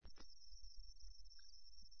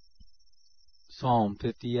Psalm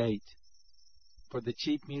 58. For the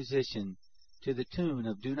chief musician, to the tune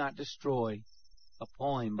of Do Not Destroy, a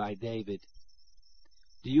poem by David.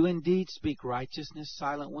 Do you indeed speak righteousness,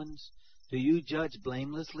 silent ones? Do you judge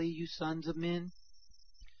blamelessly, you sons of men?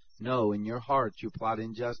 No, in your hearts you plot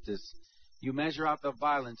injustice. You measure out the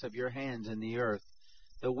violence of your hands in the earth.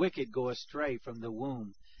 The wicked go astray from the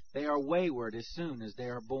womb. They are wayward as soon as they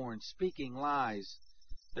are born, speaking lies.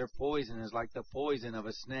 Their poison is like the poison of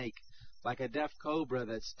a snake, like a deaf cobra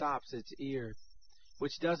that stops its ear,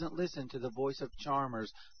 which doesn't listen to the voice of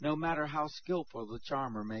charmers, no matter how skillful the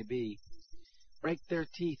charmer may be. Break their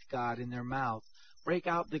teeth, God, in their mouth. Break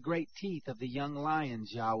out the great teeth of the young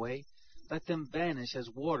lions, Yahweh. Let them vanish as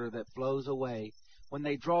water that flows away. When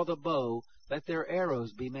they draw the bow, let their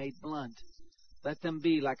arrows be made blunt. Let them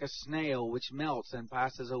be like a snail which melts and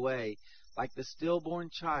passes away, like the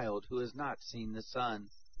stillborn child who has not seen the sun.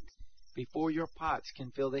 Before your pots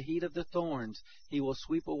can feel the heat of the thorns, he will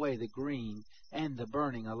sweep away the green and the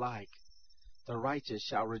burning alike. The righteous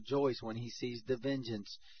shall rejoice when he sees the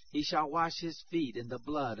vengeance. He shall wash his feet in the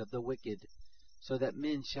blood of the wicked, so that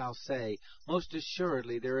men shall say, Most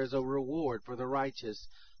assuredly there is a reward for the righteous.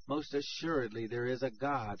 Most assuredly there is a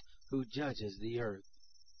God who judges the earth.